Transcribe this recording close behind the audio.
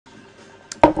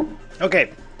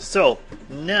Okay, so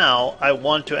now I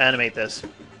want to animate this.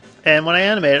 And when I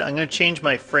animate it, I'm going to change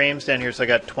my frames down here so I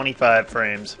got 25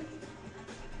 frames.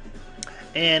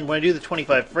 And when I do the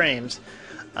 25 frames,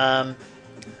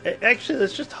 actually,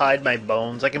 let's just hide my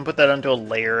bones. I can put that onto a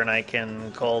layer and I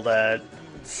can call that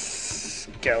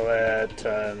skeleton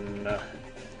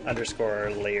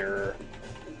underscore layer.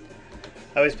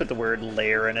 I always put the word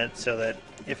layer in it so that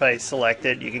if I select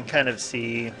it, you can kind of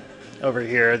see over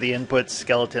here the input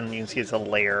skeleton. You can see it's a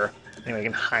layer. Anyway, I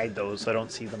can hide those so I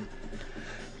don't see them.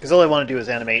 Because all I want to do is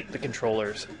animate the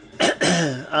controllers.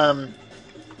 So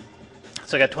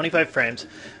I got 25 frames.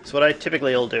 So what I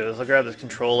typically will do is I'll grab this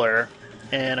controller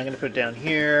and I'm going to put it down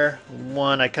here.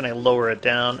 I kind of lower it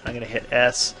down. I'm going to hit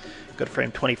S, go to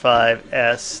frame 25,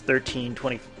 S, 13,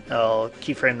 20. I'll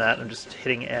keyframe that. I'm just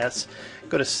hitting S.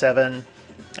 Go to 7,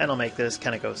 and I'll make this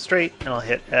kind of go straight, and I'll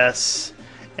hit S.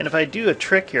 And if I do a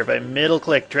trick here, if I middle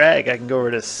click drag, I can go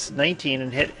over to 19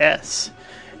 and hit S.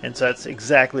 And so that's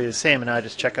exactly the same, and now I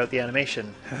just check out the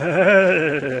animation.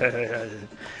 And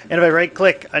if I right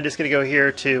click, I'm just going to go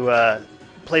here to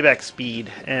playback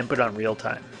speed and put it on real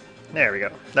time. There we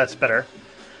go. That's better.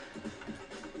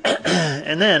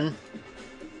 And then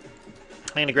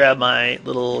I'm going to grab my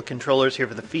little controllers here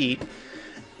for the feet.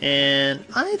 And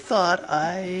I thought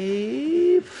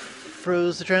I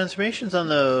froze the transformations on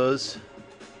those.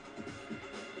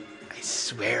 I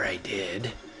swear I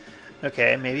did.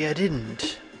 Okay, maybe I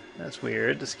didn't. That's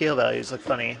weird. The scale values look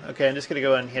funny. Okay, I'm just going to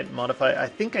go and hit modify. I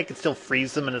think I can still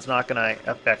freeze them and it's not going to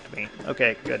affect me.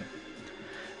 Okay, good.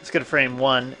 Let's go to frame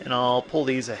 1 and I'll pull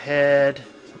these ahead,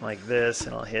 something like this,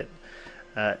 and I'll hit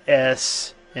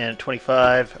S. And at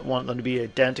 25, I want them to be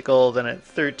identical. Then at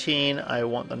 13, I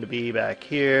want them to be back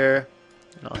here.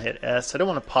 And I'll hit S. I don't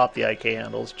want to pop the IK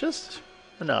handles, just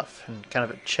enough. And kind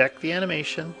of check the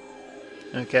animation.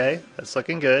 Okay, that's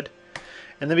looking good.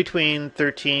 And then between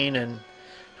 13 and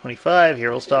 25,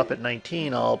 here we'll stop at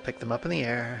 19. I'll pick them up in the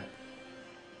air.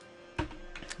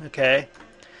 Okay,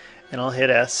 and I'll hit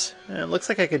S. And it looks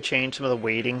like I could change some of the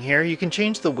weighting here. You can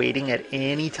change the weighting at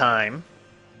any time.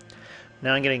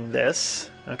 Now I'm getting this.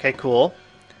 Okay, cool.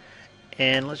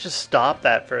 And let's just stop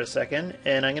that for a second.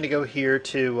 And I'm going to go here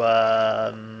to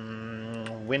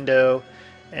Window,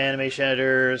 Animation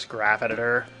Editors, Graph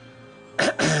Editor.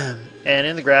 And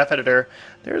in the Graph Editor,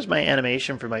 there's my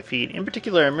animation for my feet. In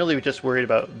particular, I'm really just worried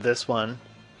about this one.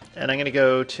 And I'm going to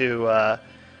go to,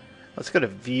 let's go to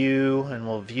View, and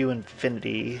we'll View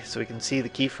Infinity so we can see the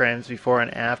keyframes before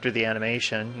and after the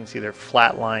animation. You can see they're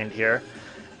flat-lined here.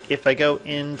 If I go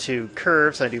into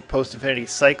curves, I do post-infinity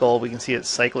cycle, we can see it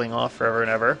cycling off forever and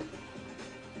ever.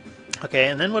 Okay,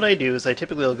 and then what I do is I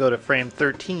typically will go to frame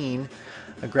 13,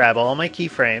 I grab all my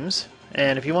keyframes,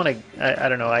 and if you want to, I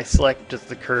don't know, I select just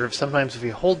the curve. Sometimes if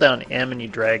you hold down M and you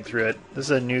drag through it, this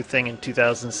is a new thing in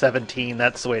 2017,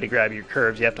 that's the way to grab your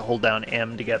curves. You have to hold down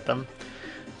M to get them.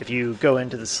 If you go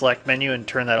into the select menu and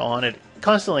turn that on, it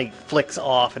constantly flicks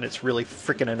off and it's really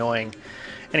freaking annoying.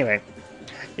 Anyway,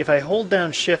 if I hold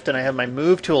down Shift and I have my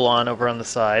Move tool on over on the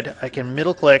side, I can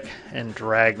middle click and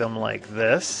drag them like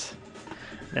this.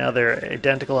 Now they're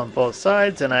identical on both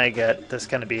sides and I get this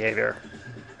kind of behavior.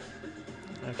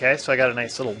 Okay, so I got a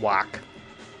nice little walk.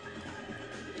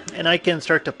 And I can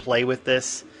start to play with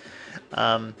this.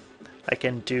 I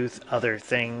can do other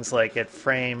things like at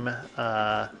frame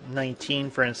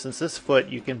 19, for instance, this foot,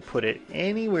 you can put it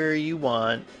anywhere you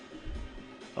want.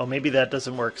 Oh, maybe that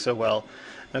doesn't work so well.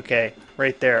 Okay,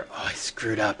 right there. Oh, I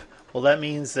screwed up. Well, that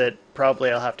means that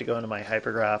probably I'll have to go into my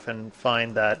hypergraph and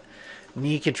find that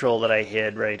knee control that I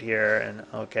hid right here. And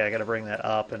okay, I got to bring that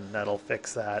up and that'll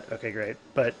fix that. Okay, great.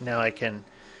 But now I can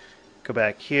go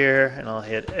back here and I'll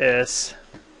hit S.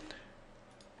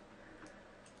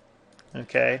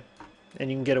 Okay, and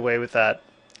you can get away with that.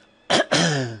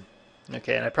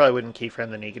 Okay, and I probably wouldn't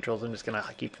keyframe the knee controls. I'm just going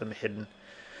to keep them hidden.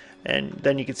 And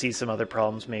then you can see some other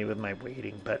problems maybe with my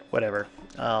weighting, but whatever.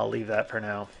 I'll leave that for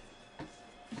now.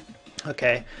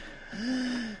 Okay.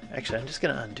 Actually, I'm just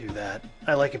going to undo that.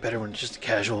 I like it better when it's just a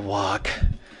casual walk.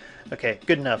 Okay,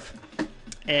 good enough.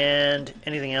 And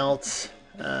anything else?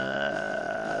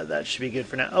 That should be good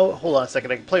for now. Oh, hold on a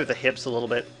second. I can play with the hips a little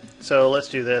bit. So let's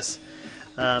do this.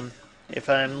 If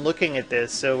I'm looking at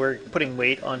this, so we're putting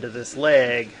weight onto this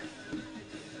leg.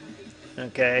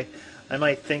 Okay. I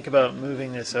might think about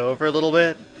moving this over a little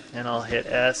bit, and I'll hit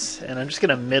S, and I'm just going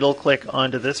to middle click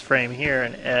onto this frame here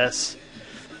and S.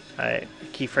 I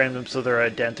keyframe them so they're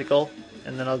identical,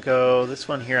 and then I'll go, this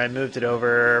one here, I moved it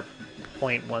over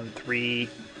 0.13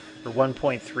 or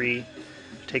 1.3.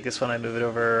 Take this one, I move it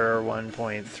over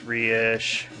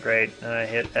 1.3-ish. Great, and I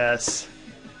hit S.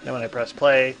 Then when I press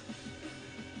play,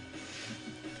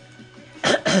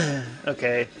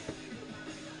 Okay.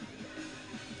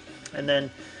 And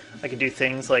then I can do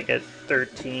things like at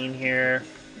 13 here.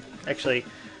 Actually,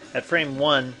 at frame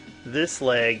 1, this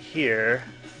leg here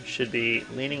should be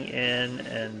leaning in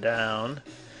and down.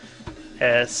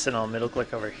 S, and I'll middle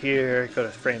click over here, go to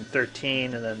frame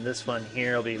 13, and then this one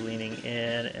here will be leaning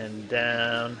in and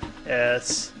down.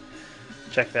 S.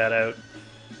 Check that out.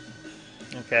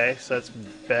 Okay, so that's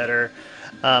better.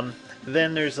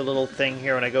 Then there's a little thing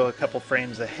here when I go a couple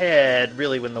frames ahead.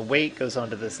 Really, when the weight goes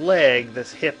onto this leg,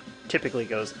 this hip typically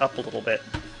goes up a little bit.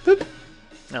 Boop.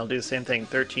 And I'll do the same thing.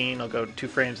 13, I'll go 2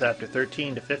 frames after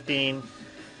 13 to 15.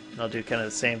 And I'll do kind of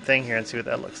the same thing here and see what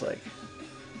that looks like.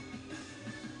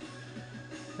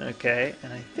 Okay,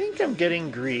 and I think I'm getting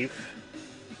grief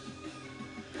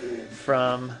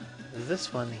from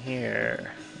this one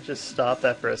here. Just stop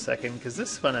that for a second, because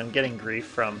this one I'm getting grief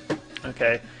from.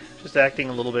 Okay, just acting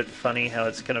a little bit funny how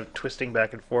it's kind of twisting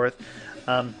back and forth.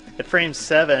 At frame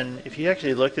 7, if you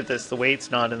actually looked at this, the weight's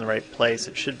not in the right place.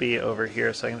 It should be over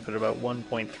here, so I'm going to put it about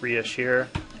 1.3-ish here.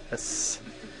 Yes.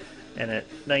 And at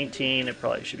 19, it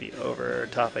probably should be over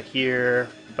top of here,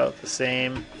 about the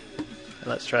same. And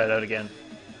let's try it out again.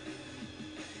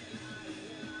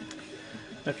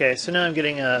 Okay, so now I'm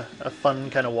getting a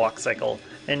fun kind of walk cycle.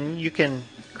 And you can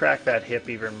crack that hip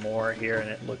even more here, and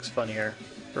it looks funnier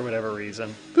for whatever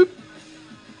reason. Boop.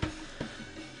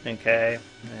 Okay,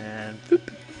 and boop.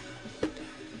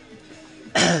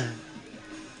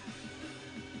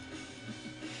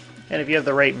 And if you have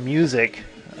the right music,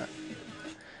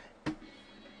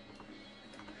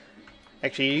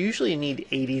 actually, you usually need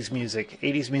 80s music.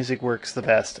 80s music works the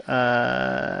best.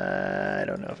 I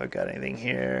don't know if I've got anything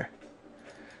here.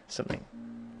 Something.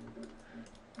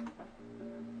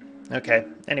 Okay,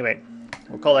 anyway,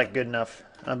 we'll call that good enough.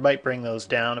 I might bring those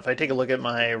down. If I take a look at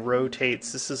my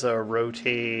rotates, this is a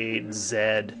rotate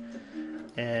Z.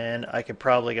 And I could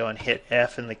probably go and hit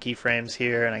F in the keyframes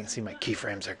here, and I can see my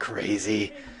keyframes are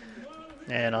crazy.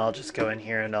 And I'll just go in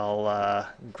here and I'll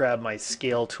grab my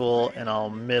scale tool and I'll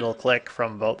middle click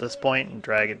from about this point and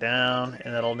drag it down,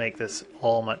 and that'll make this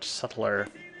all much subtler.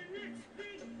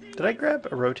 Did I grab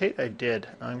a rotate? I did.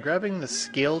 I'm grabbing the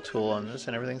scale tool on this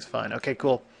and everything's fine. Okay,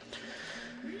 cool.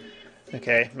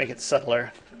 Okay, make it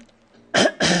subtler.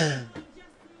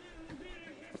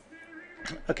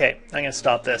 Okay, I'm going to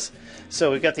stop this.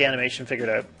 So we've got the animation figured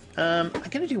out. I'm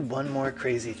going to do one more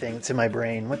crazy thing. It's in my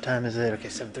brain. What time is it? Okay,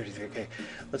 7:33. Okay,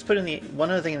 let's put in the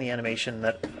one other thing in the animation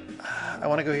that I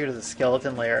want to go here to the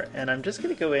skeleton layer, and I'm just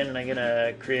going to go in and I'm going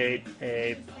to create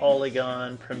a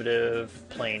polygon primitive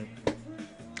plane.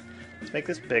 Let's make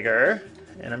this bigger,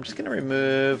 and I'm just going to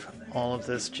remove all of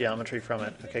this geometry from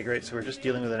it. Okay, great. So we're just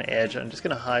dealing with an edge. I'm just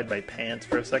going to hide my pants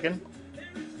for a second.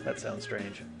 That sounds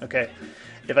strange. Okay,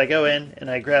 if I go in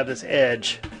and I grab this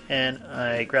edge and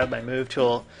I grab my move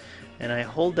tool and I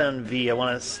hold down V, I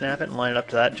want to snap it and line it up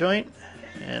to that joint.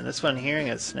 And this one here, I'm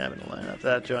going to snap it and line it up to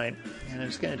that joint. And I'm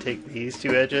just going to take these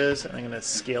two edges and I'm going to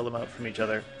scale them out from each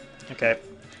other. Okay.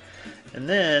 And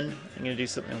then I'm going to do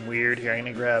something weird here. I'm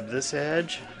going to grab this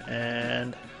edge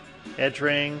and edge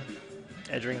ring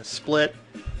split.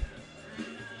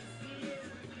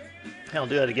 And I'll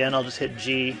do that again. I'll just hit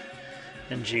G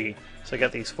and G. So I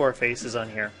got these 4 faces on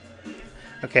here.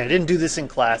 Okay, I didn't do this in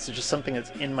class. It's just something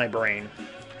that's in my brain.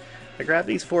 I grab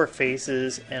these 4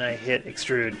 faces and I hit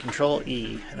extrude, Control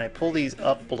E, and I pull these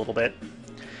up a little bit.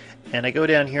 And I go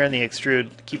down here in the extrude,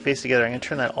 keep face together. I'm going to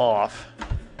turn that off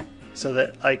so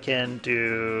that I can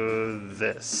do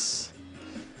this.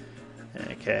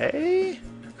 Okay,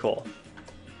 cool.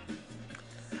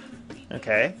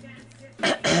 Okay.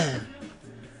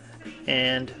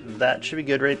 And that should be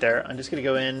good right there. I'm just going to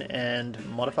go in and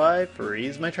modify,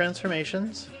 freeze my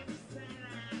transformations.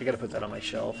 I got to put that on my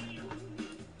shelf.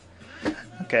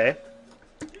 Okay.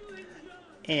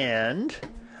 And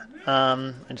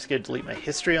I'm just going to delete my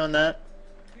history on that.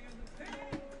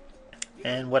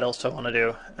 And what else do I want to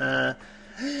do?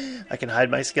 I can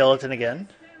hide my skeleton again.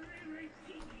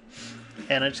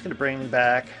 And I'm just going to bring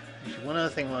back actually, one other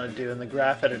thing I want to do in the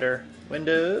graph editor.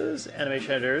 Windows,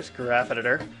 Animation Editors, Graph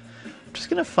Editor. I'm just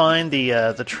going to find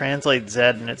the Translate Z,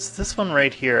 and it's this one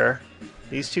right here.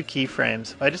 These 2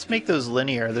 keyframes. If I just make those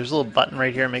linear, there's a little button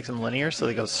right here that makes them linear so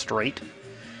they go straight.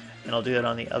 And I'll do that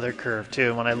on the other curve too.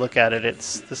 And when I look at it,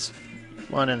 it's this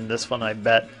one and this one, I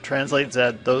bet. Translate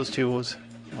Z, those 2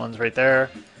 ones right there.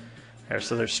 There,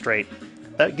 so they're straight.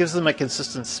 That gives them a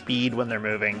consistent speed when they're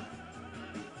moving.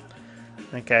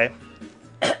 Okay.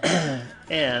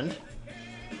 And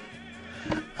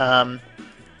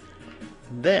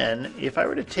then, if I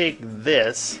were to take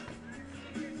this,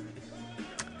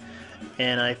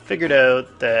 and I figured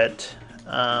out that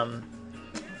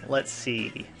let's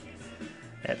see.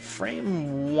 At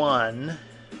frame 1,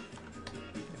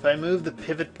 if I move the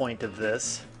pivot point of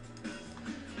this,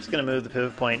 I'm just going to move the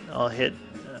pivot point. I'll hit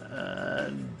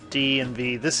D and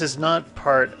V. This is not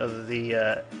part of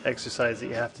the exercise that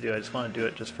you have to do. I just want to do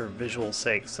it just for visual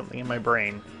sake, something in my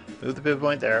brain. Move the pivot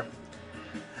point there.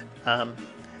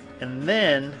 And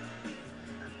then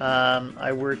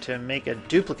I were to make a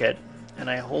duplicate, and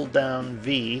I hold down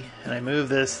V, and I move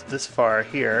this far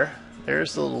here.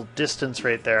 There's the little distance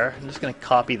right there. I'm just going to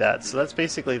copy that. So that's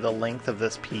basically the length of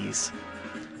this piece.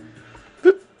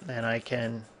 Boop. And I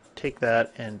can take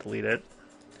that and delete it.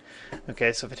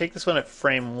 Okay, so if I take this one at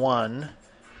frame 1,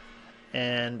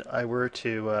 and I were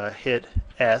to hit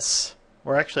S,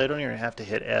 or actually I don't even have to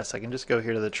hit S, I can just go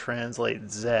here to the translate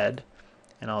Z,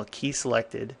 and I'll key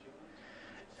selected,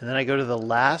 and then I go to the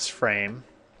last frame,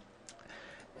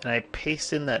 and I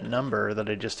paste in that number that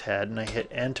I just had, and I hit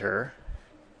enter,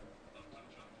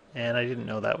 and I didn't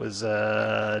know that was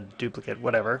a duplicate,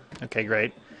 whatever. Okay,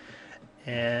 great.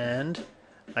 And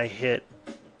I hit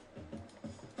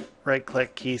right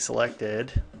click, key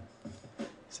selected.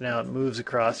 So now it moves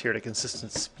across here to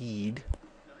consistent speed.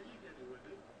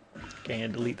 Okay,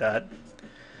 and delete that.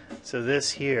 So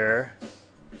this here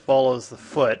follows the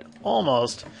foot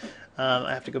almost.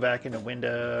 I have to go back into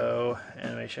Window,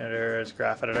 Animation Editors,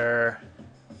 Graph Editor.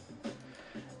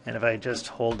 And if I just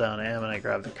hold down M and I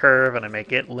grab the curve and I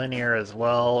make it linear as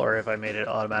well, or if I made it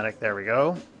automatic, there we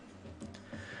go.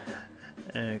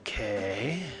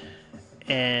 Okay.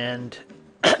 And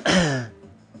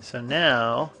so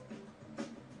now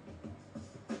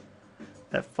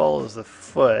that follows the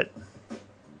foot.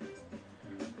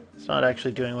 It's not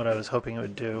actually doing what I was hoping it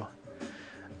would do.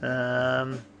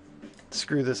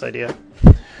 Screw this idea.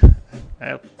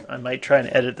 I might try and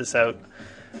edit this out.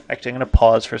 Actually, I'm going to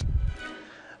pause for.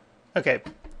 Okay,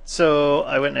 so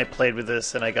I went and I played with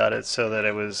this and I got it so that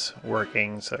it was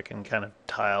working, so I can kind of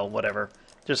tile whatever,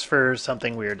 just for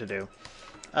something weird to do.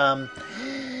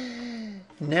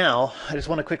 Now, I just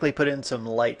want to quickly put in some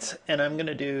lights, and we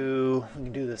can do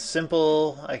this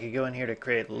simple. I could go in here to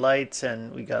create lights,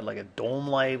 and we got like a dome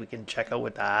light. We can check out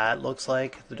what that looks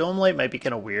like. The dome light might be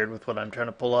kind of weird with what I'm trying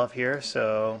to pull off here,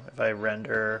 so if I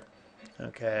render,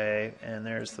 okay, and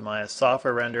there's the Maya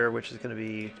software render, which is going to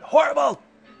be horrible.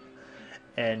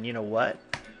 And you know what?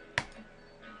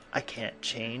 I can't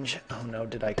change. Oh no,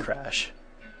 did I crash?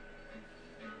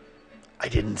 I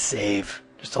didn't save.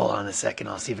 Just hold on a second,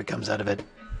 I'll see if it comes out of it.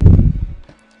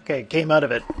 Okay, it came out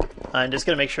of it. I'm just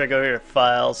going to make sure I go here to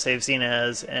File, Save Scene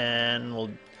As, and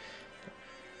we'll...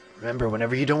 Remember,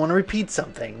 whenever you don't want to repeat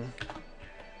something,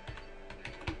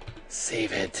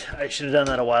 save it. I should have done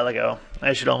that a while ago.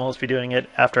 I should almost be doing it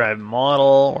after I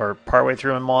model, or partway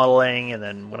through in modeling, and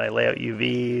then when I lay out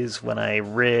UVs, when I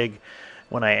rig,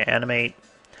 when I animate.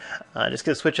 Just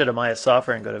going to switch out of Maya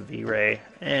software and go to V-Ray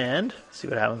and see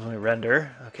what happens when we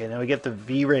render. Okay, now we get the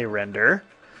V-Ray render.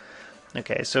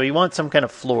 Okay, so you want some kind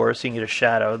of floor so you can get a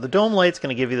shadow. The dome light's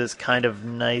going to give you this kind of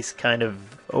nice kind of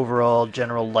overall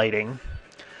general lighting.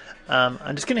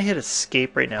 I'm just going to hit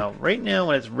escape right now. Right now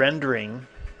when it's rendering,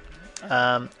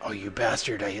 oh you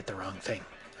bastard, I hit the wrong thing.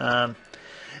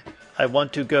 I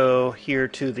want to go here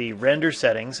to the render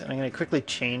settings, and I'm going to quickly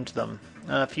change them.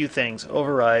 A few things.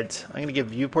 Overrides. I'm going to give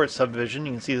viewport subdivision.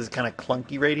 You can see this is kind of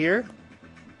clunky right here.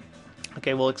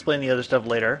 Okay, we'll explain the other stuff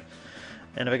later.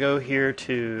 And if I go here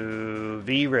to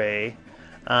V-Ray,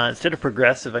 instead of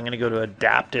progressive, I'm going to go to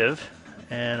adaptive.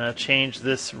 And I'll change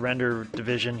this render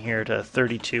division here to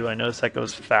 32. I notice that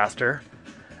goes faster.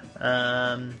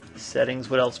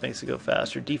 Settings, what else makes it go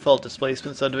faster? Default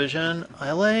displacement subdivision.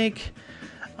 I like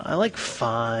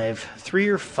 5, 3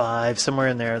 or 5, somewhere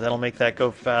in there. That'll make that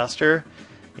go faster.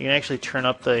 You can actually turn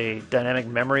up the dynamic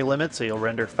memory limit, so you'll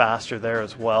render faster there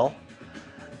as well.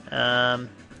 And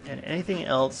anything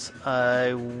else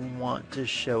I want to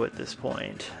show at this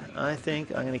point? I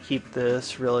think I'm going to keep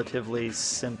this relatively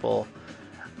simple.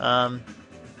 Yeah,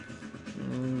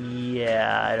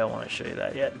 I don't want to show you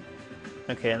that yet.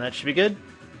 Okay, and that should be good.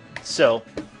 So,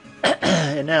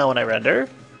 and now when I render,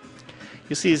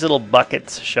 you see these little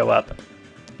buckets show up.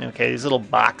 Okay, these little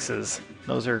boxes.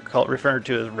 Those are referred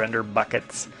to as render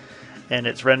buckets. And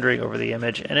it's rendering over the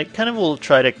image. And it kind of will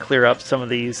try to clear up some of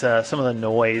these, some of the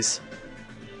noise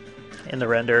in the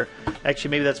render.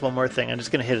 Actually, maybe that's one more thing. I'm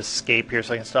just going to hit escape here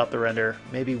so I can stop the render.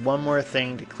 Maybe one more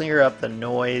thing to clear up the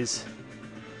noise.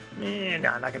 No, I'm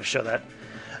not going to show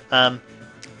that.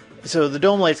 So the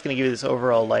dome light's going to give you this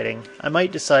overall lighting. I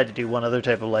might decide to do one other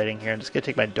type of lighting here. I'm just going to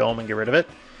take my dome and get rid of it.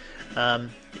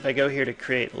 If I go here to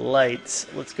create lights,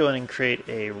 let's go in and create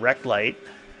a rec light.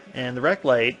 And the rec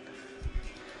light,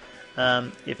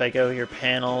 If I go here,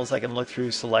 panels, I can look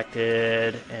through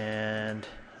selected, and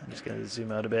I'm just going to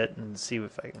zoom out a bit and see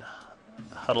if I can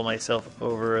huddle myself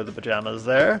over the pajamas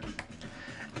there.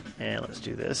 And let's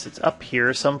do this. It's up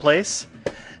here someplace.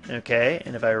 Okay,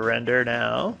 and if I render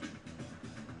now,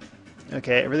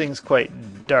 okay, everything's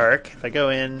quite dark. If I go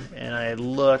in and I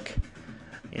look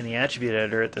in the attribute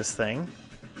editor at this thing,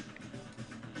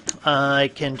 I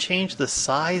can change the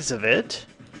size of it,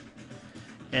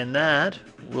 and that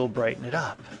will brighten it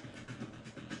up.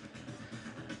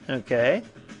 Okay.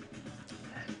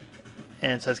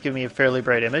 And so it's giving me a fairly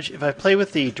bright image. If I play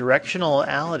with the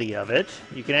directionality of it,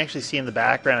 you can actually see in the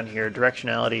background here,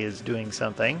 directionality is doing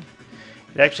something.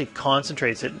 It actually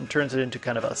concentrates it and turns it into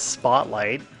kind of a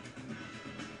spotlight.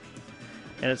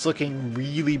 And it's looking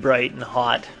really bright and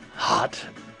hot. Hot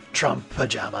Trump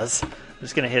pajamas. I'm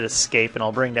just going to hit escape and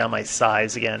I'll bring down my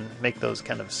size again. Make those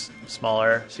kind of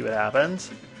smaller. See what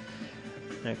happens.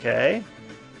 Okay.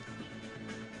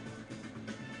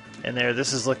 And there,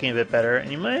 this is looking a bit better. And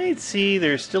you might see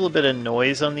there's still a bit of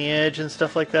noise on the edge and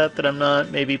stuff like that that I'm not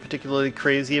maybe particularly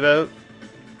crazy about.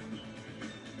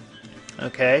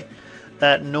 Okay.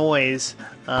 That noise,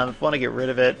 if I want to get rid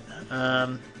of it,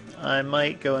 I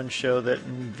might go and show that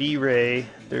in V-Ray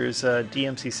there's a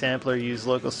DMC sampler use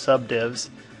local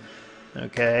subdivs.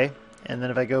 Okay. And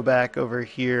then if I go back over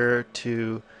here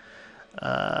to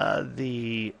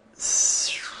the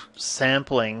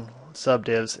sampling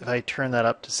subdivs, if I turn that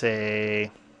up to, say,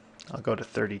 I'll go to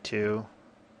 32.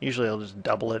 Usually I'll just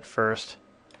double it first.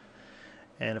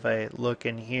 And if I look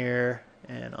in here,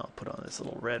 and I'll put on this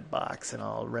little red box and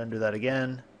I'll render that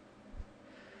again.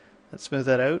 Let's smooth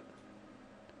that out.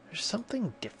 There's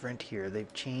something different here.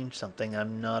 They've changed something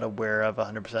I'm not aware of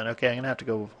 100%. Okay, I'm going to have to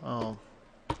go, I'll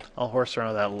horse around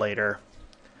with that later.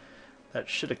 That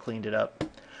should have cleaned it up.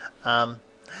 Let's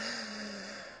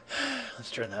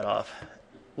turn that off.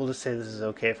 We'll just say this is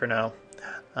okay for now.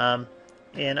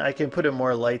 And I can put in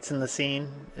more lights in the scene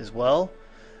as well.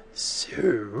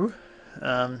 So,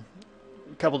 a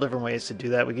couple different ways to do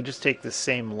that. We could just take the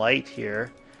same light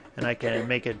here and I can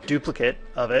make a duplicate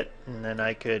of it, and then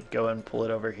I could go and pull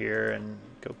it over here and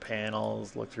go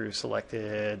panels, look through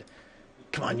selected.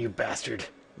 Come on, you bastard.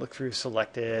 Look through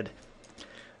selected.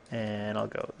 And I'll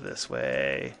go this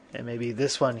way. And maybe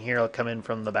this one here will come in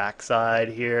from the back side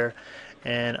here.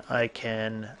 And I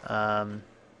can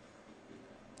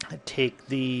take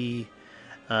the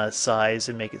size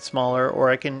and make it smaller, or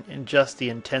I can adjust the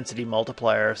intensity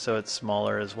multiplier so it's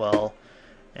smaller as well.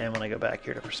 And when I go back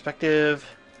here to perspective,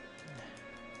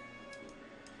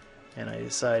 and I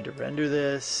decide to render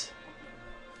this,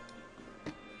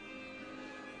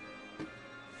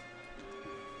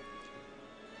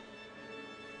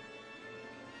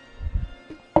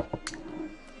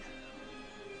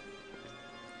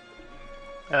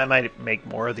 and I might make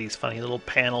more of these funny little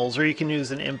panels, or you can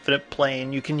use an infinite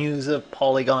plane, you can use a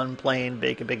polygon plane,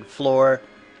 make a big floor.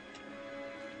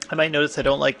 I might notice I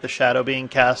don't like the shadow being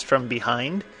cast from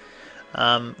behind.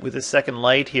 With the second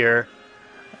light here,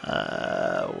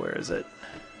 where is it?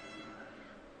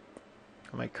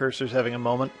 My cursor's having a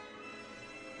moment.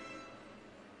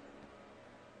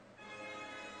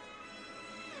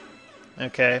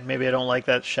 Okay, maybe I don't like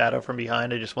that shadow from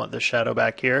behind, I just want the shadow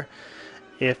back here.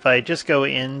 If I just go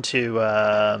into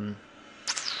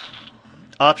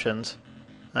options,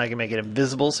 I can make it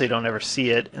invisible so you don't ever see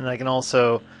it, and I can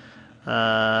also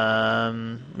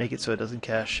make it so it doesn't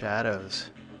cast shadows.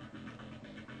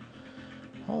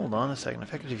 Hold on a second.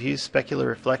 Effective diffuse specular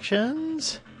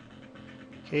reflections.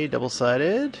 Okay,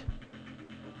 double-sided.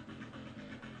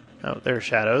 Oh, there are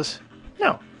shadows.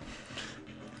 No.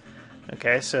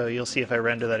 Okay, so you'll see if I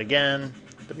render that again,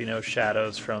 there'll be no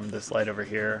shadows from this light over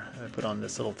here. I put on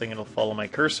this little thing, it'll follow my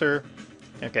cursor.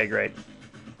 Okay, great.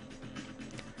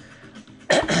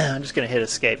 I'm just going to hit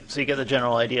escape so you get the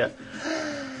general idea.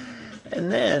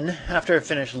 And then, after I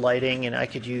finish lighting, and I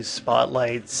could use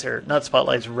spotlights, or not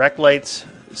spotlights, rec lights,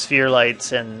 sphere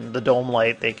lights, and the dome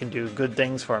light, they can do good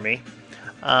things for me.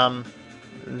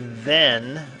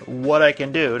 Then, what I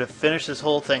can do to finish this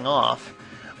whole thing off,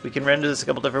 we can render this a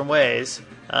couple different ways.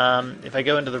 If I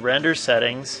go into the render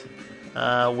settings,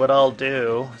 what I'll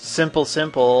do,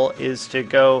 simple, is to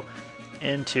go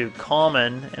into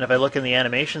common, and if I look in the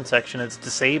animation section, it's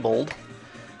disabled.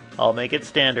 I'll make it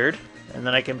standard, and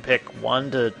then I can pick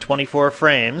 1 to 24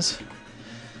 frames.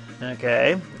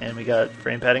 Okay, and we got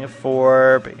frame padding of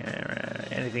 4.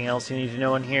 Anything else you need to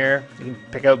know in here? You can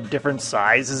pick out different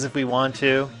sizes if we want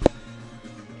to.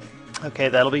 Okay,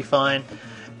 that'll be fine.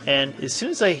 And as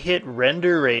soon as I hit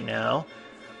render right now,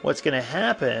 what's going to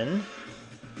happen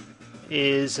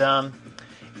is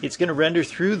it's going to render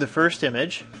through the first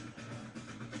image,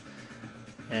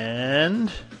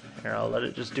 And here, I'll let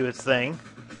it just do its thing.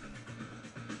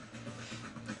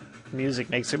 Music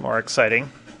makes it more exciting.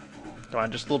 Go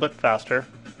on just a little bit faster.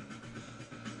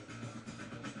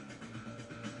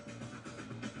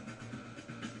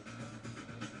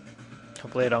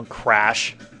 Hopefully I don't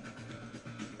crash.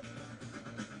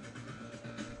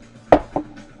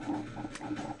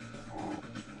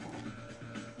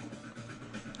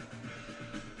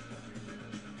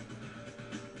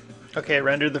 Okay, it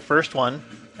rendered the first one,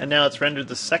 and now it's rendered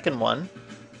the second one.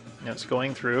 Now it's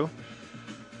going through.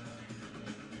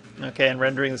 Okay, and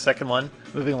rendering the second one,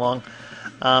 moving along.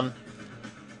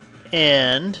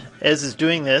 And as it's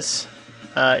doing this,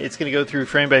 it's going to go through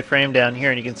frame by frame down here,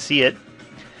 and you can see it.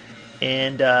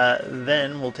 And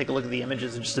then we'll take a look at the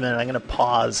images in just a minute. I'm going to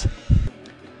pause.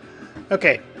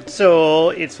 Okay, so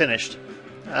it's finished.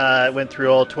 It went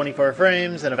through all 24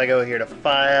 frames, and if I go here to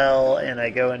File, and I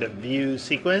go into View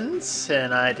Sequence,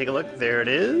 and I take a look, there it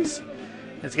is.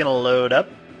 It's going to load up.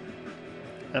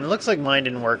 And it looks like mine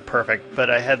didn't work perfect, but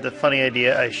I had the funny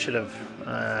idea I should have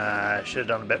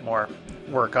done a bit more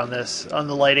work on this, on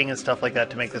the lighting and stuff like that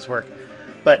to make this work.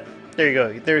 But there you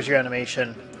go. There's your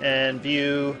animation. And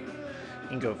view, you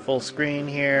can go full screen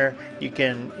here. You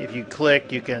can, if you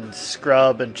click, you can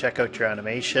scrub and check out your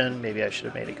animation. Maybe I should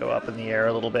have made it go up in the air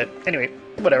a little bit. Anyway,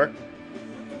 whatever.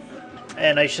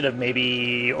 And I should have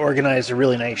maybe organized a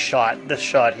really nice shot. This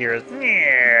shot here is,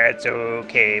 yeah, it's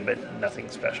okay, but nothing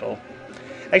special.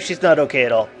 Actually, it's not okay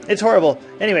at all. It's horrible.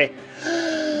 Anyway,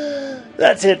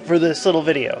 that's it for this little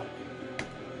video.